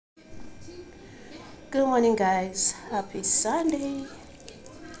Good morning, guys. Happy Sunday.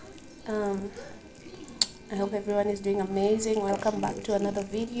 I hope everyone is doing amazing. Welcome back to another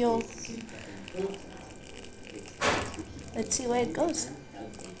video. Let's see where it goes.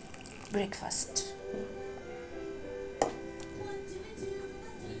 Breakfast.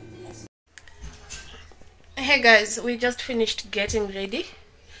 Hey guys, we just finished getting ready.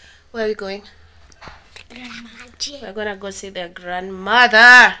 Where are we going? We're gonna go see their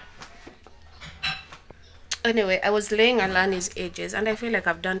grandmother. Anyway, I was laying Alani's edges and I feel like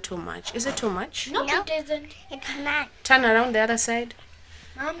I've done too much. Is it too much? No, it isn't. It's not. Turn around the other side.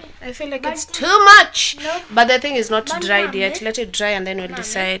 Mommy, I feel like it's too much. No. But the thing is not Mommy, dried yet. Let it dry and then we'll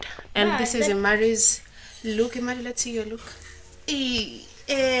decide. And Mommy, this is Imari's look. Imari, let's see your look.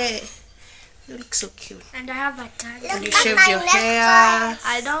 You look so cute. and I have a tan. And you shaved your hair.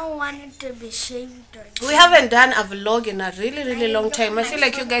 I don't want it to be shaved. We haven't done a vlog in a really long time. I feel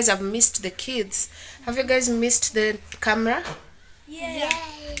like you guys have missed the kids. Have you guys missed the camera? Yeah.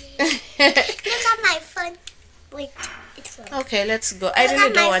 Look at my phone. Wait, it's on. Okay, let's go. I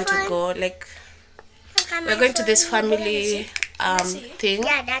really don't want to go. Like, Look at we're my going to phone. this family thing.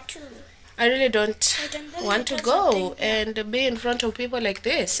 Yeah, that too. I really don't want to go and be in front of people like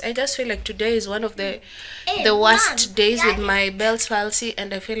this. I just feel like today is one of the worst Mom, days with my Bell's palsy,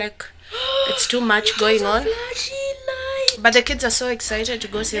 and I feel like it's too much going on. But the kids are so excited to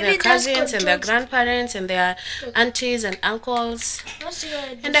go see their cousins and their grandparents and their aunties and uncles.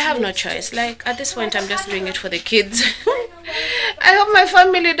 And I have no choice. Like, at this point, I'm just doing it for the kids. I hope my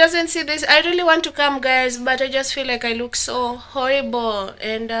family doesn't see this. I really want to come, guys, but I just feel like I look so horrible.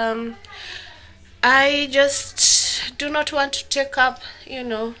 And I just do not want to take up, you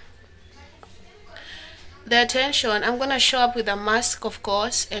know, the attention. I'm going to show up with a mask, of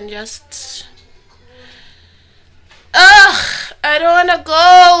course, and just... I don't want to go.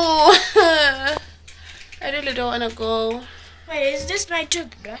 I really don't want to go. Wait, is this my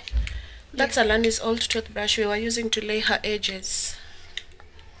toothbrush? That's Alani's old toothbrush we were using to lay her edges.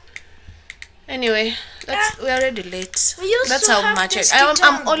 Anyway, we're already late. That's how much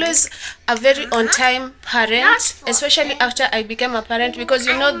I'm always a very on-time parent, especially after I became a parent, because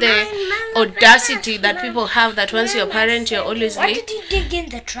you know the audacity that people have that once you're a parent, you're always Why late. did you dig in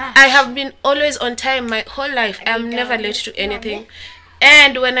the trash? I have been always on time my whole life. I'm never late to anything.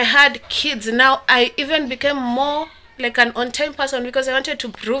 And when I had kids, now I even became more like an on-time person, because I wanted to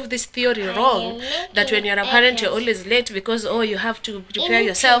prove this theory wrong, that when you're a parent you're always late because you have to prepare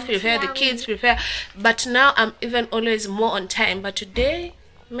yourself, prepare the kids, prepare. But now I'm even always more on time. But today,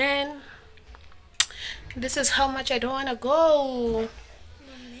 man, this is how much I don't want to go.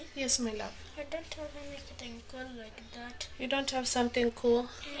 Mommy, Yes, my love. I don't have anything cool like that. You don't have something cool?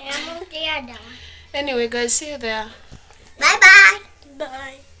 I'm on the other one. Anyway, guys, see you there. Bye-bye.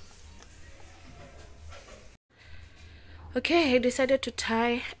 Bye. Okay, I decided to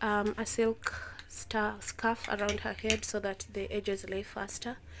tie a silk scarf around her head so that the edges lay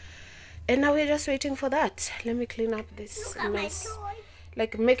faster. And now we're just waiting for that. Let me clean up this mess.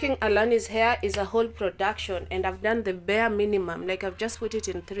 Like, making Alani's hair is a whole production, and I've done the bare minimum. Like, I've just put it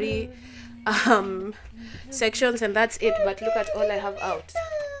in 3 sections and that's it. But look at all I have out.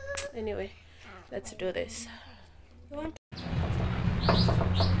 Anyway, let's do this.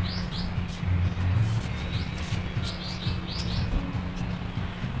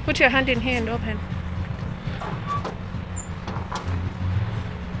 Put your hand in here and open.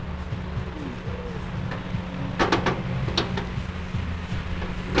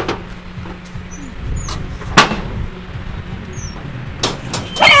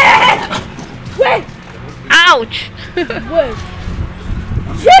 Wait! Ouch! Wait!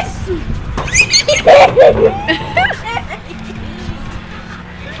 Yes!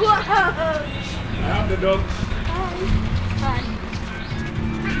 I have the dog.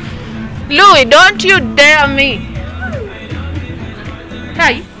 Louis, don't you dare me!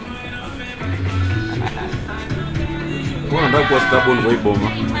 Hi.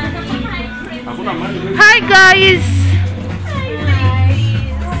 Hi guys!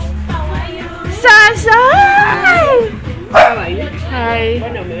 Sasa! How are you? Hi.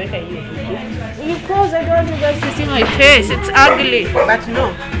 Because I don't want you guys to see my face. It's ugly. But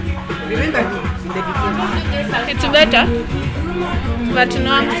no. Remember in the beginning. It's better. But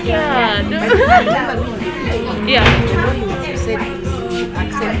no, I'm scared. Yeah. You said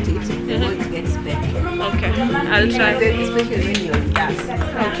accept it before it gets better. Okay, I'll try. Especially when you're in gas.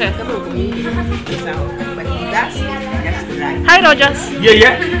 Okay. But that's just right. Hi, Rogers.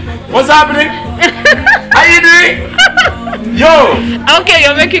 Yeah. What's happening? How you doing? Yo! Okay,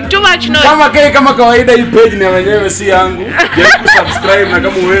 you're making too much noise. Kama kawaida hii page ni wenyewe si yangu. Jaribu subscribe na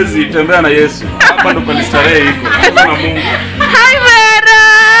kama uwezi tembea na Yesu. Hapa ndo pale starehe iko. Na Mungu. Hi Vera.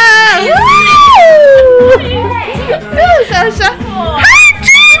 Sasa.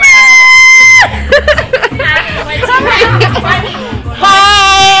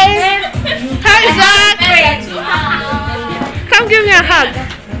 Hi. Hi Zach. Come give me a hug.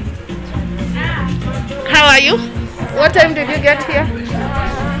 How are you? What time did you get here?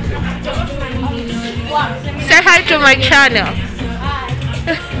 Say hi to my channel.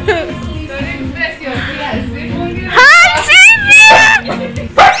 Hi Sylvia!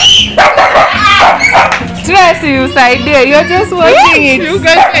 Stress you side there, you're just watching it. You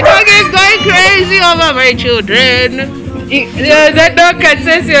guys, my dog is going crazy over my children. The dog can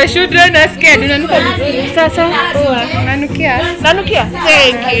sense your children are scared. Sasa, nanukia. Nanukia,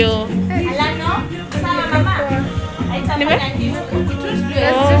 thank you.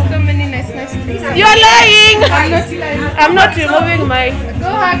 There's just so many nice things. You're lying. I'm not lying. I'm not removing my. Go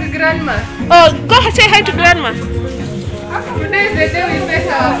hug grandma. Oh, go say hi to grandma. Today is the day we face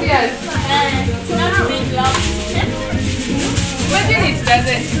our fears. Imagine it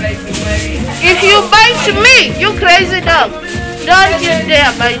doesn't like to marry. If you bite me, you crazy dog, don't you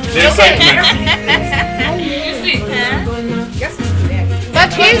dare bite me. Okay? You see?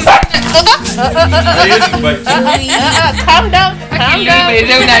 But he's. Calm down. Calm down.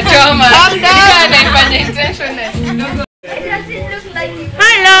 Calm down.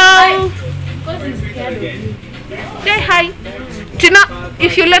 Hello. Say hi. Tina,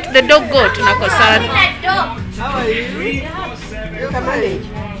 if you let the dog go, tunakosana. How are you? Come on.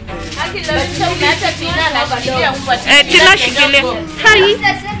 Tina shikilia. Hi.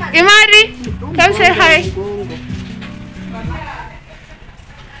 Imari, come say hi.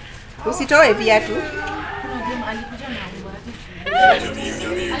 Usitoe viatu.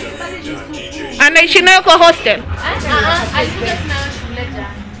 Anaishi nayo kwa hostel.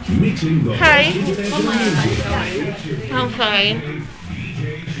 Hi. I'm fine.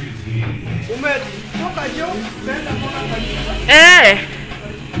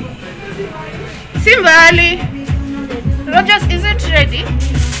 Simbali. Rogers, is it ready?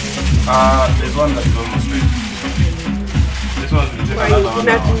 There's one that is almost ready. This one's been taking another 1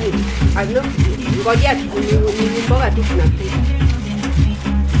 hour. Ngoja ni mboga tu tunapika.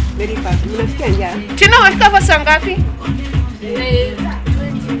 Very fast. Unasikia njaa? Tina, umefika hapa saa ngapi?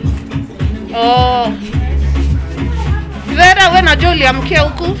 Oh. Vera, we najua uliamkia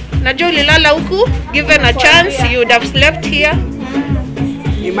huku, najua ulilala huku. Given a chance, you would have slept here.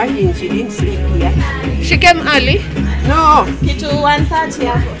 Imagine she didn't sleep here. She came early. No, kitu 1:30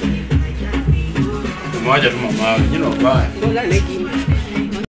 hapo. Mmoja tu mama, you know why? Ngoja leki.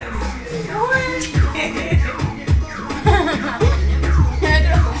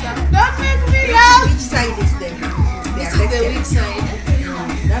 Don't make me laugh. Which side is them? This is the weak side.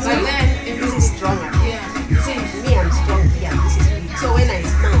 That's why this is stronger. Yeah. See, me, I'm strong here. This is weak. So when I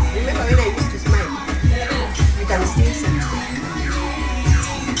smile, remember when I used to smile, you can still see.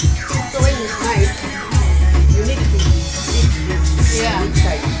 So when you smile, you need to lift this weak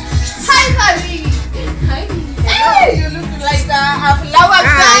side. Hi, Kali. Hi. Hey, you look like a flower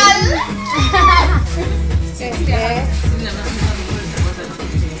girl.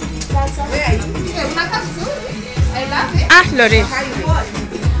 Where are you? I love it. Ah, Lori.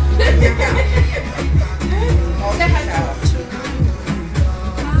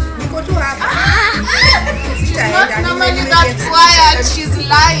 She's not normally that quiet. She's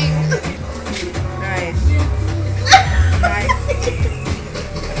lying.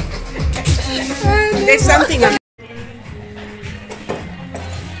 There's something.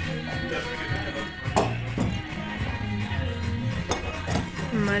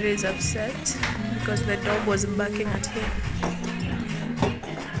 Mary is upset because the dog was barking at him.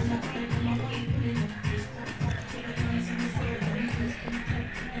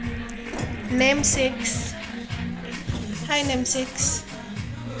 Namesakes. Hi, namesakes.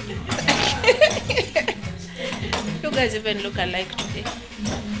 You guys even look alike today.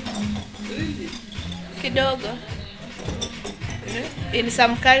 Kidogo. In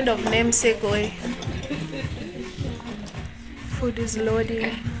some kind of namesake way. Food is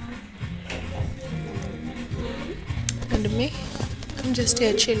loading. And me, I'm just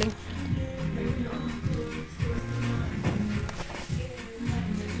here chilling.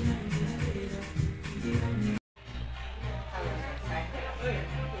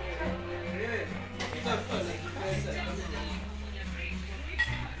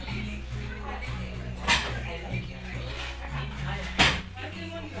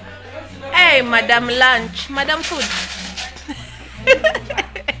 Hey, Madam Lunch, Madam Food.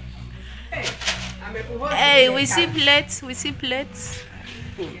 Hey, we see plates. We see plates.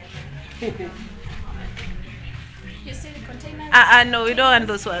 You see the containers? No, we don't want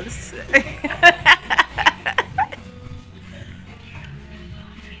those ones.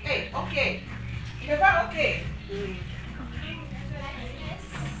 Hey, okay. Never okay.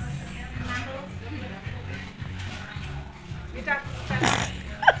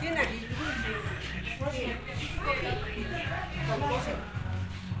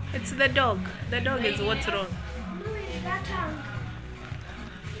 It's the dog. The dog is what's wrong. No, it's that tongue.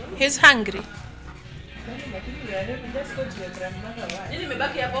 He's hungry.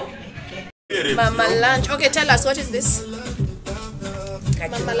 Mama lunch. Okay, tell us, what is this?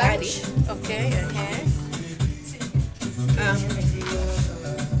 Mama lunch. Okay.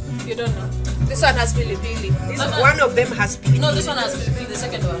 You don't know. This one has pilipili. One of them has pili. No, this one has been the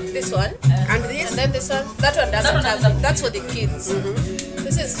second one. This one. And this? And then this one. That one doesn't have. That's for the kids.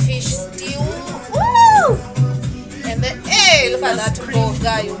 This is fish stew. Woo! And then, hey, look at that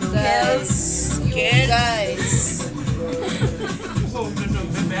burger, you guys. You guys.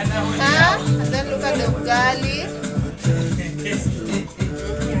 Huh? And then look at the ugali.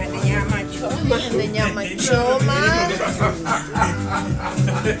 And the nyama choma.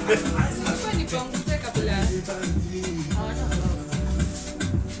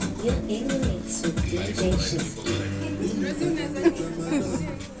 Your emulates with dedication.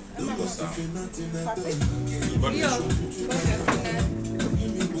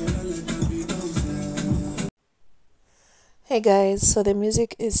 Hey guys, so the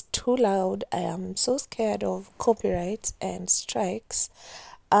music is too loud. I am so scared of copyright and strikes.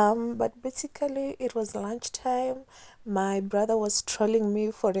 But basically it was lunchtime. My brother was trolling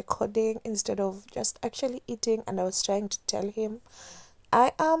me for recording instead of just actually eating, and I was trying to tell him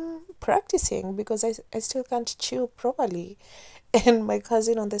I am practicing because I still can't chew properly. And my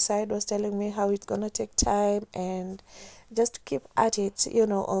cousin on the side was telling me how it's gonna take time and just keep at it, you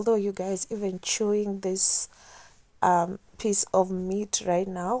know, although you guys, even chewing this piece of meat right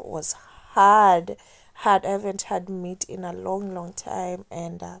now was hard. I haven't had meat in a long time,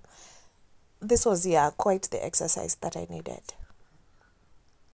 and this was quite the exercise that I needed.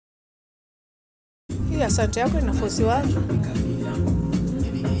 Hii asante yako inafusiwa.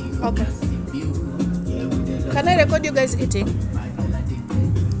 Okay. Can I record you guys eating?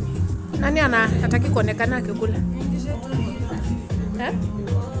 Nani hataki kuonekana akikula? Eh?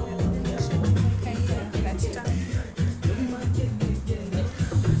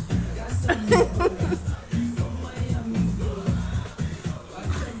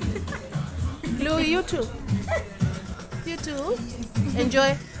 Blue, you too. You too.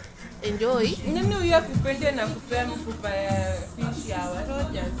 Enjoy. Nini huyo kupende na kupea mfupa ya fish yawa?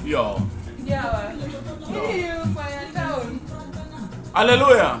 Yo. Yawa. Hii kwa ya town.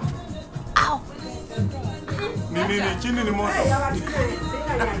 Haleluya. Nini chini ni moto.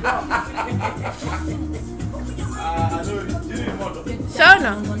 Chini ni moto.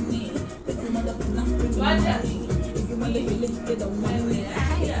 Sana.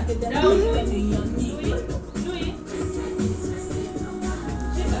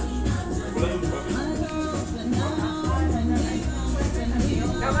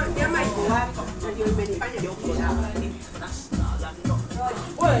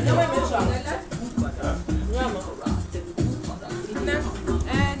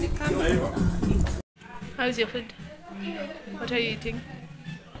 How's your food? What are you eating?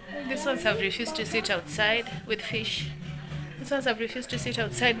 These ones have refused to sit outside with fish. These ones have refused to sit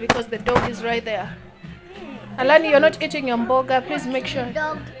outside because the dog is right there. Alani, you're not eating your mboga. Please make sure.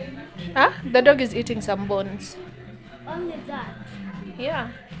 Dog. Huh? The dog is eating some bones. Only that. Yeah.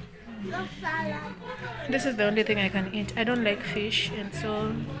 No salad. This is the only thing I can eat. I don't like fish, and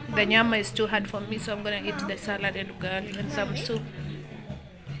so the nyama is too hard for me, so I'm gonna eat the salad and ugali and some soup.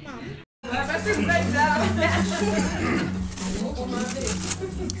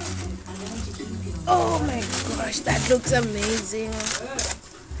 Oh my gosh, that looks amazing.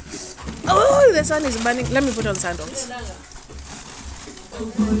 Oh, the sun is burning. Let me put on sandals.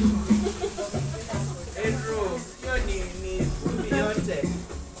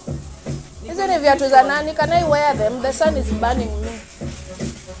 Hizo ni viatu za nani? Can I wear them? The sun is burning me.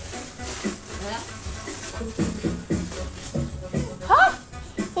 Huh?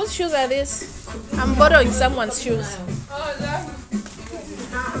 Whose shoes are these? I'm borrowing someone's shoes.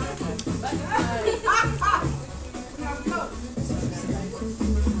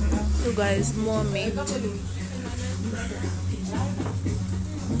 You guys, more meat.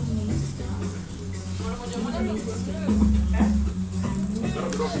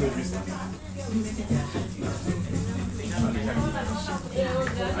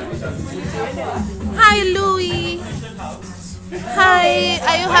 Hi, Louie. Hi,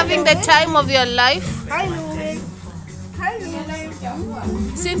 are you having the time of your life? Hi, Louie. Hi,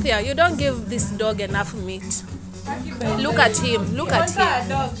 Louie. Cynthia, you don't give this dog enough meat. Look at him. Look at him.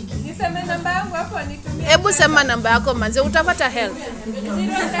 Ebu sema namba yako manze, utapata help.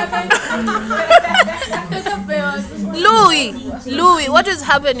 Louie, what is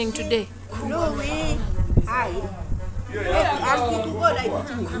happening today? Louie. Hi.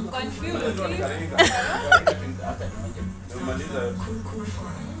 I'm confused.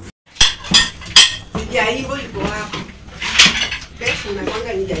 Yeah, you go up. That's when I want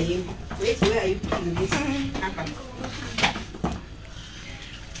to get him. Wait, where are you putting this?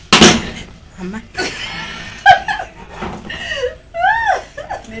 Mama.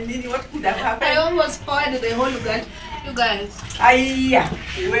 What could have happened? I almost poured the whole gun. You guys. Aya,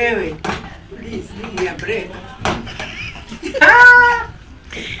 wait. Please, give me a break.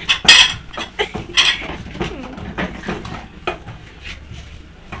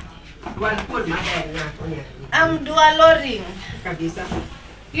 I'm dualoring. Kabisa.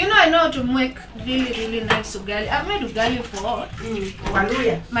 You know I know how to make really nice ugali. I've made ugali for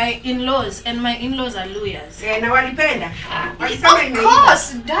Waluya. my in-laws, and my in-laws are Luyas. Na walipenda. Of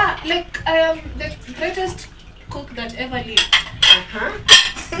course, like I am the greatest cook that ever lived.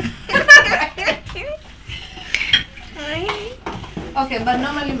 Okay, but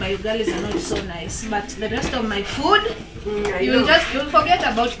normally my ugalis are not so nice. But the rest of my food, you'll forget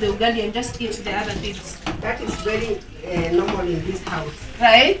about the ugali and just eat the other things. That is very normal in this house.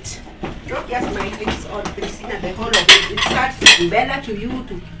 Right? Not just my things or Christina, the whole of it. It starts from Bella to you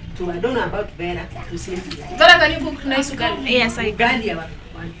to I don't know about Bella to Cynthia. Vera, can you cook nice ugali? Yes, I can. Ugali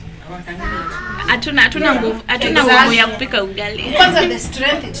Hatuna nguvu ya kupika ugali. Because of the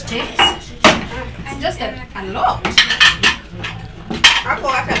strength it takes, it's just a lot. Hapo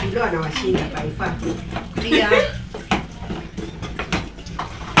hata bilo anawashinda by far. Yeah.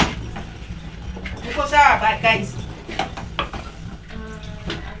 Uko sawa bad guys.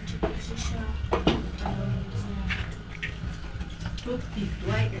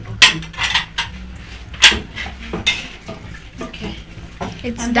 Okay.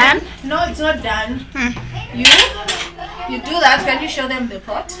 It's And done. then- no, it's not done. You do that. Can you show them the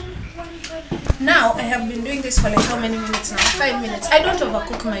pot? Now I have been doing this for like how many minutes now? 5 minutes. I don't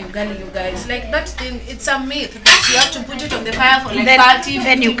overcook my ugali, you guys. Like that thing, it's a myth that you have to put it on the fire for like 30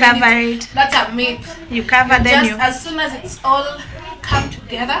 Then you 50 cover minutes. it. That's a myth. You cover then Just as soon as it's all come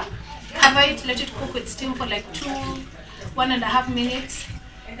together, cover it, let it cook with steam for like 1.5 minutes,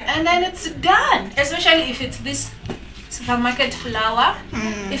 and then it's done. Especially if it's this supermarket flour.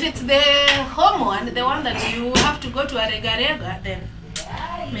 If it's the home one, the one that you have to go to a rega, then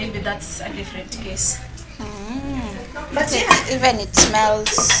maybe that's a different case. But yeah, Even it smells.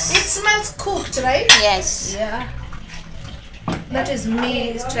 it smells cooked, right? Yes. Yeah. That is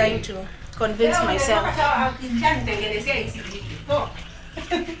me trying to convince myself.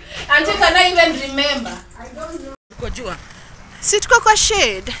 Until can I even remember? Sit kwa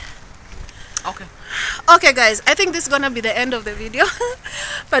shade. Okay guys, I think this is gonna be the end of the video.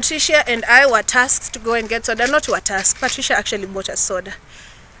 Patricia and I were tasked to go and get soda. Not were tasked, Patricia actually bought us soda.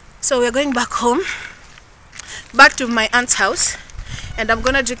 So we're going back home, back to my aunt's house, and I'm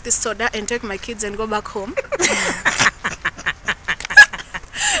gonna drink this soda and take my kids and go back home.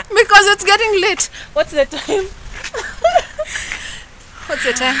 Because it's getting late. What's the time? What's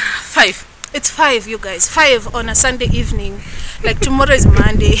the time? 5. It's 5, you guys. 5 on a Sunday evening. Like tomorrow is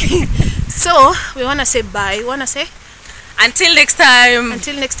Monday. So we wanna say bye. We wanna say Until next time.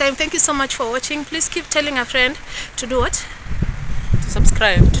 until next time. Thank you so much for watching. Please keep telling a friend to do what?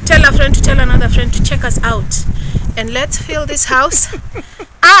 Subscribe. To tell a friend, to tell another friend to check us out. And let's fill this house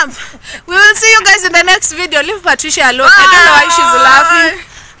up. We will see you guys in the next video. Leave Patricia alone. I don't know why she's laughing.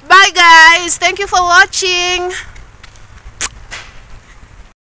 Bye guys. Thank you for watching.